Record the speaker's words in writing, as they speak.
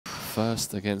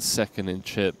first against second in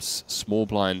chips, small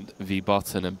blind v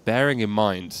button, and bearing in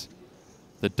mind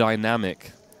the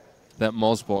dynamic that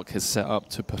Mosböck has set up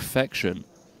to perfection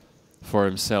for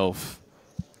himself,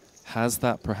 has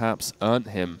that perhaps earned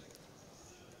him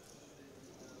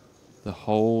the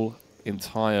whole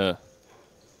entire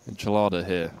enchilada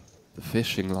here? The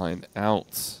fishing line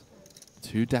out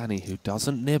to Danny, who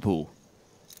doesn't nibble.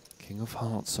 King of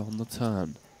Hearts on the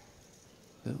turn.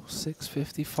 Little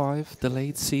 655,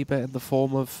 delayed c-bet in the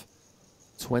form of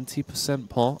 20%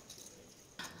 pot.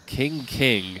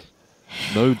 King,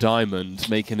 no diamond,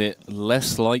 making it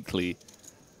less likely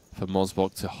for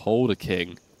Mosböck to hold a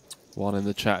king. One in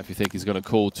the chat if you think he's going to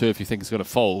call, two if you think he's going to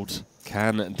fold.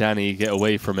 Can Danny get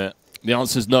away from it? The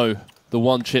answer is no. The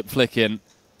one chip flick in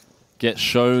gets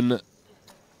shown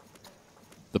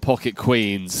the pocket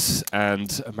queens,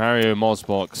 and Mario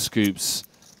Mosböck scoops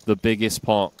the biggest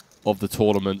pot of the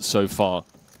tournament so far.